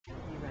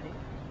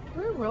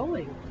We're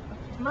rolling.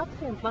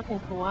 Moxie and Pluck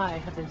and Kauai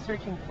have been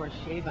searching for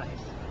shave ice.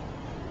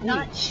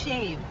 Not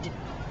shaved.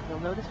 You'll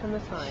notice from the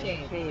sign.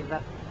 Shave. Shave.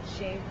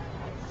 Shave.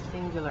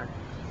 Singular.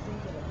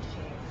 Singular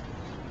shave.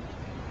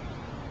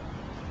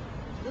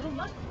 Little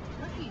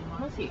monkey.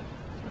 Moxie.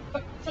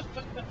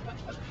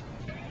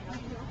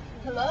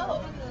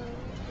 Hello.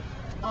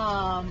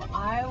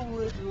 I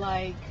would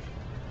like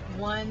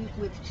one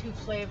with 2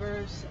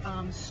 flavors,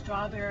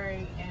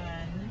 strawberry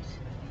and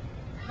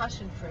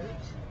passion fruit,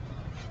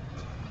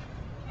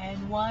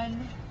 and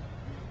one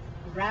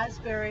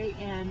raspberry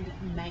and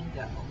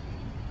mango.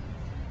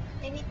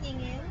 Anything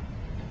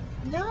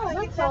in? No, I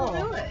think That's that'll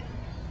all. do it.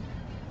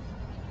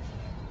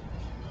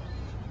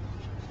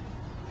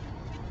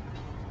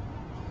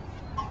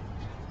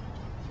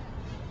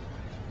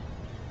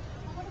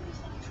 What are these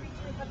little treats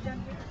we have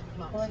down here?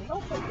 Well, it's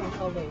also been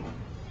called a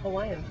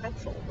Hawaiian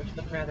pretzel, which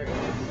look rather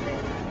interesting.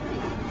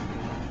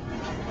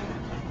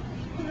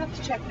 We'll have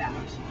to check that.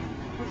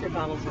 These are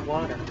bottles of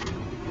water.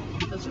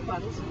 Those are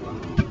bottles of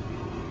water.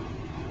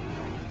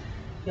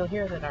 You'll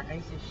hear that our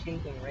ice is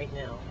shaving right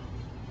now.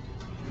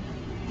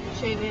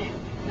 Shaving.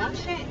 Not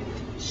shaved.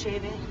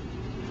 Shaving.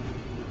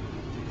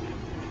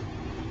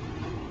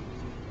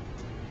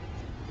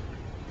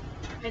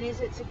 And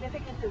is it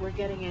significant that we're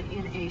getting it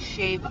in a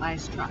shave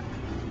ice truck?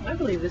 I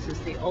believe this is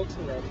the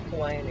ultimate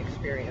Hawaiian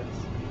experience.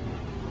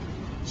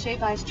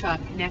 Shave ice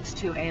truck next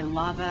to a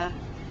lava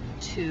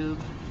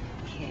tube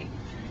cave.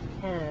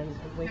 And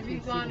wait Have till you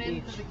you see gone the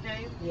into beach. the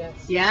cave? Yes.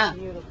 Yeah.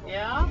 Beautiful.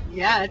 Yeah?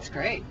 Yeah, it's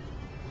great.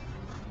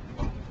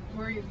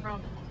 Where are you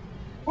from?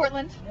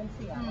 Portland. And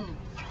Seattle.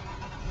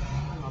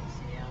 Oh,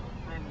 Seattle.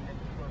 I'm in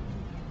Portland.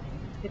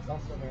 It's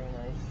also very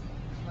nice.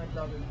 My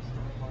brother used to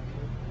live on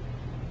here.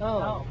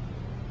 Oh.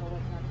 Well,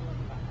 what's not to love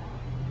about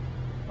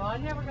that? Well, I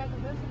never got to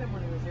visit him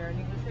when he was there, and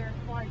he was there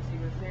twice. He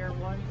was there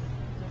once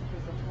just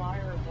as a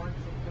flyer, and once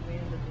in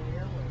command of the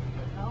airways.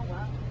 But, Oh,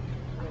 wow.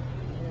 it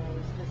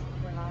was just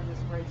when I was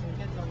raising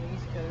kids on the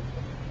East Coast.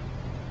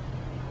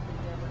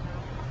 You never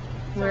know.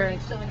 So Where are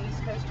you still an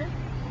East Coaster?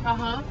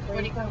 Uh-huh.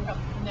 Where do you come from?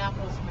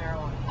 Annapolis,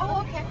 Maryland.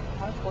 Oh, okay.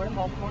 I was born in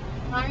Baltimore.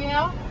 Oh,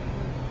 yeah?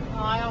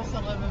 Well, I also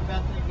live in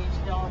Bethany Beach,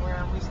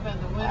 Delaware, and we spend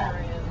the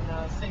winter in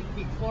St.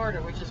 Pete, Florida,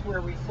 which is where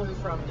we flew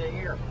from to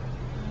here.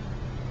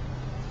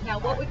 Now,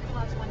 what would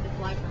cause one to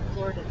fly from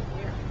Florida to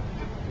here?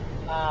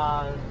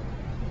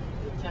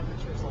 The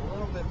temperature's a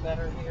little bit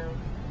better here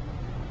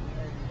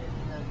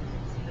in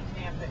the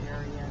Tampa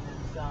area, and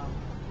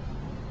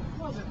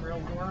it wasn't real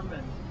warm,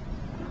 and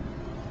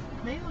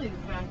mainly the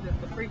fact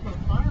that the frequent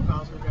flyer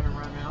miles were going to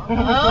run out.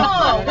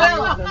 Oh,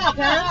 well,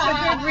 that's a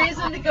good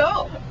reason to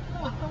go.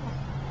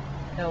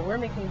 No, we're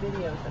making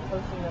videos and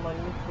posting them on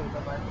YouTube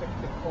of our trip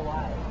to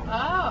Kauai.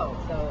 Oh.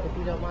 So if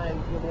you don't mind,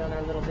 you'll be on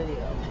our little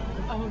video.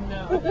 Oh,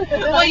 no.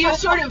 Well, you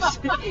sort of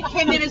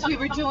came in as we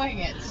were doing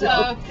it,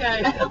 so.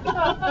 Okay.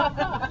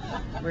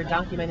 We're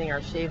documenting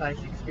our shave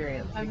ice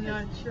experience. I'm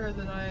not sure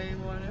that I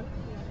want to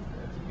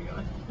be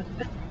on.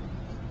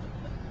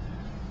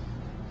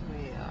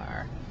 We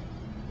are.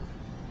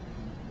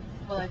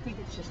 Well, I think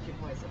it's just your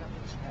voice. I don't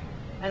think you got your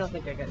face. I don't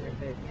think I got your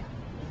face.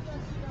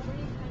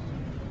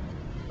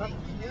 Thank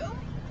you.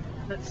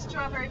 Let's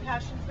Strawberry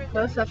passion fruit.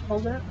 close up,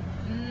 hold up.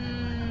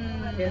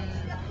 Mmm. It's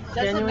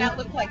Doesn't genuine. that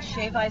look like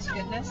shave ice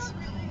goodness?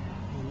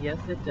 Yes,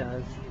 it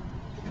does.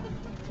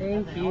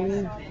 Thank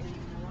you.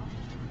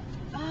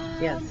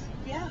 Yes.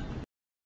 Yeah.